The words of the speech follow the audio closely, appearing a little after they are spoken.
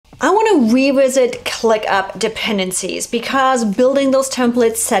I want to revisit ClickUp dependencies because building those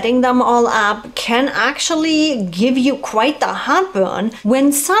templates, setting them all up can actually give you quite the heartburn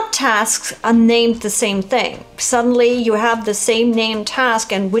when subtasks are named the same thing. Suddenly you have the same named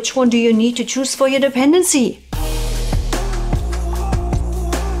task, and which one do you need to choose for your dependency?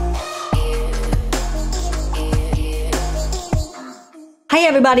 Hi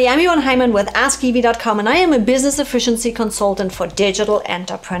everybody, I'm Yvonne Heimann with AskYvie.com, and I am a business efficiency consultant for digital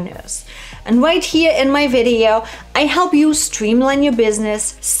entrepreneurs. And right here in my video, I help you streamline your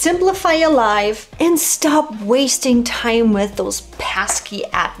business, simplify your life, and stop wasting time with those pesky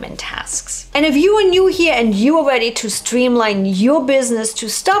admin tasks. And if you are new here and you are ready to streamline your business, to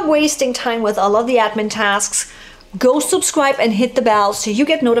stop wasting time with all of the admin tasks, go subscribe and hit the bell so you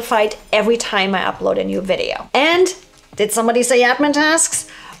get notified every time I upload a new video. And did somebody say admin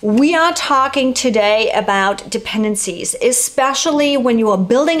tasks? We are talking today about dependencies, especially when you are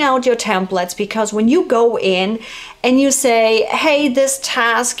building out your templates, because when you go in and you say, hey, this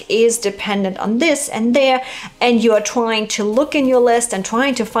task is dependent on this and there, and you are trying to look in your list and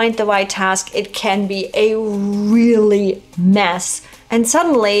trying to find the right task, it can be a really mess. And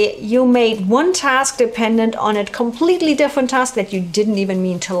suddenly you made one task dependent on a completely different task that you didn't even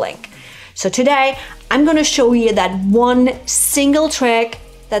mean to link. So today, I'm going to show you that one single trick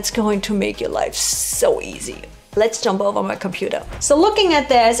that's going to make your life so easy. Let's jump over my computer. So looking at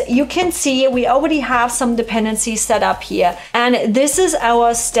this, you can see we already have some dependencies set up here. And this is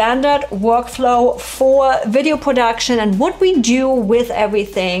our standard workflow for video production and what we do with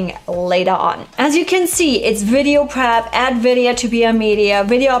everything later on. As you can see, it's video prep, add video to be a media,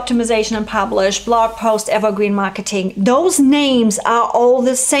 video optimization and publish, blog post, evergreen marketing. Those names are all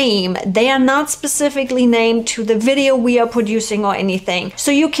the same. They are not specifically named to the video we are producing or anything.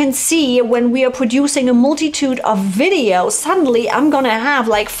 So you can see when we are producing a multitude of videos, suddenly I'm gonna have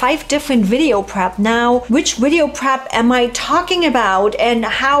like 5 different video prep. Now, which video prep am I talking about and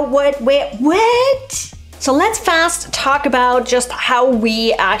how, what, where, what? So let's fast talk about just how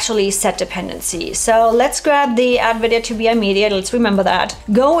we actually set dependencies. So let's grab the add video to be a media. Let's remember that.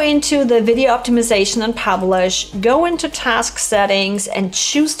 Go into the video optimization and publish. Go into task settings and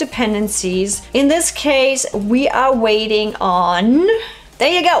choose dependencies. In this case, we are waiting on...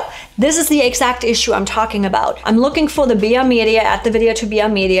 There you go. This is the exact issue I'm talking about. I'm looking for the BR media, add the video to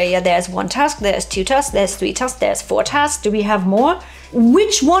BR media. Yeah, there's 1 task, there's 2 tasks, there's 3 tasks, there's 4 tasks. Do we have more?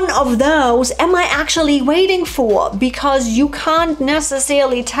 Which one of those am I actually waiting for? Because you can't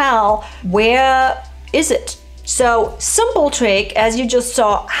necessarily tell where is it. So simple trick, as you just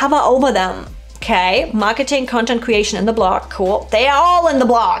saw, hover over them. Okay, marketing, content creation in the blog, cool. They are all in the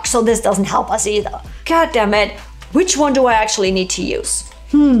blog, so this doesn't help us either. God damn it. Which one do I actually need to use?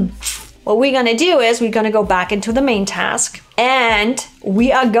 What we're gonna do is we're gonna go back into the main task and we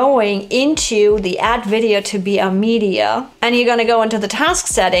are going into the add video to be a media, and you're gonna go into the task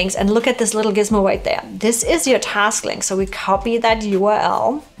settings and look at this little gizmo right there. This is your task link. So we copy that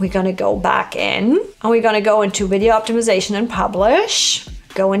URL. We're gonna go back in and we're gonna go into video optimization and publish,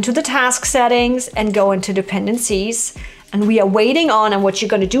 go into the task settings and go into dependencies. And we are waiting on, and what you're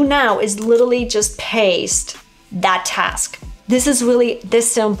gonna do now is literally just paste that task. This is really this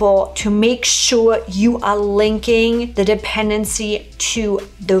simple to make sure you are linking the dependency to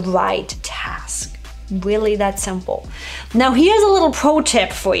the right task. Really that simple. Now here's a little pro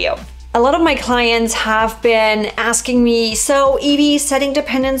tip for you. A lot of my clients have been asking me, so Evie, setting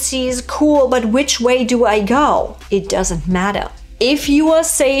dependencies, cool, but which way do I go? It doesn't matter. If you are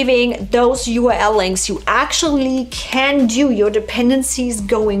saving those URL links, you actually can do your dependencies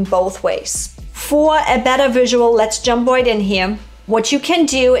going both ways. For a better visual, let's jump right in here. What you can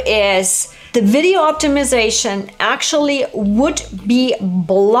do is the video optimization actually would be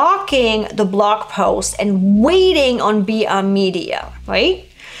blocking the blog post and waiting on BR media, right?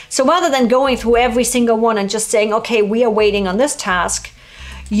 So rather than going through every single one and just saying, okay, we are waiting on this task,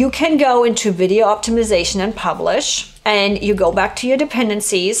 you can go into video optimization and publish, and you go back to your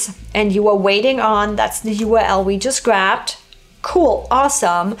dependencies and you are waiting on, that's the URL we just grabbed. Cool,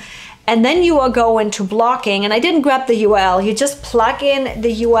 awesome. And then you are going to blocking, and I didn't grab the URL, you just plug in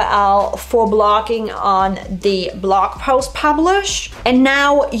the URL for blocking on the blog post publish. And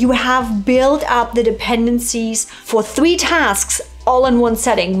now you have built up the dependencies for 3 tasks all in one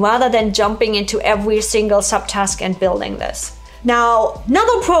setting, rather than jumping into every single subtask and building this. Now,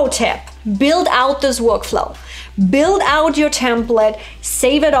 another pro tip, build out this workflow. Build out your template,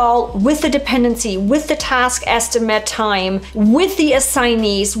 save it all with the dependency, with the task estimate time, with the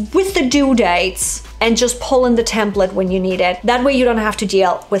assignees, with the due dates. and just pull in the template when you need it. That way you don't have to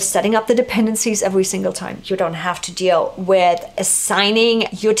deal with setting up the dependencies every single time. You don't have to deal with assigning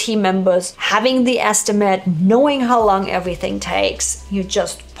your team members, having the estimate, knowing how long everything takes. You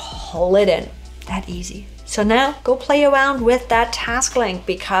just pull it in. That easy. So now go play around with that task link,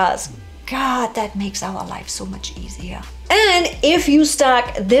 because God, that makes our life so much easier. And if you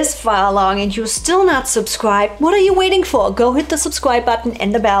stuck this far along and you're still not subscribed, what are you waiting for? Go hit the subscribe button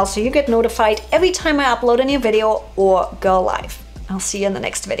and the bell so you get notified every time I upload a new video or go live. I'll see you in the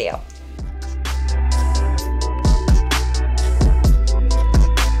next video.